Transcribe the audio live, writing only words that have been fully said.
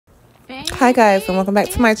Hi guys, and welcome back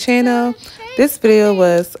to my channel. This video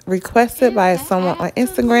was requested by someone on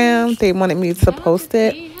Instagram. They wanted me to post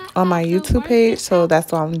it on my YouTube page, so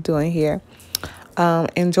that's what I'm doing here.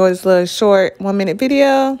 Enjoy this little short 1-minute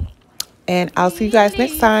video, and I'll see you guys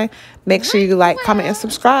next time. Make sure you like, comment, and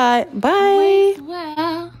subscribe. Bye.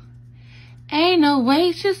 Well, ain't no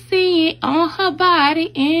way to see it on her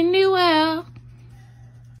body anywhere.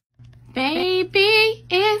 Baby,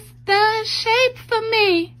 it's the shape for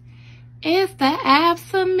me. It's the abs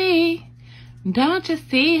for me. Don't you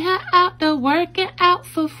see her out there working out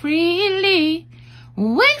so freely?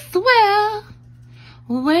 Waist well.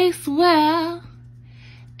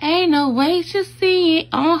 Ain't no way to see it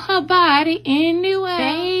on her body anywhere.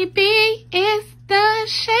 Baby, it's the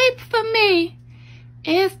shape for me.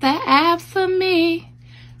 It's the abs for me.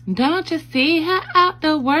 Don't you see her out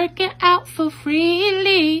there working out so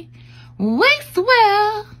freely? Waist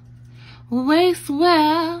well.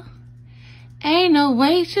 Ain't no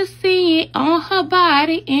way to see it on her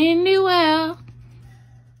body anywhere.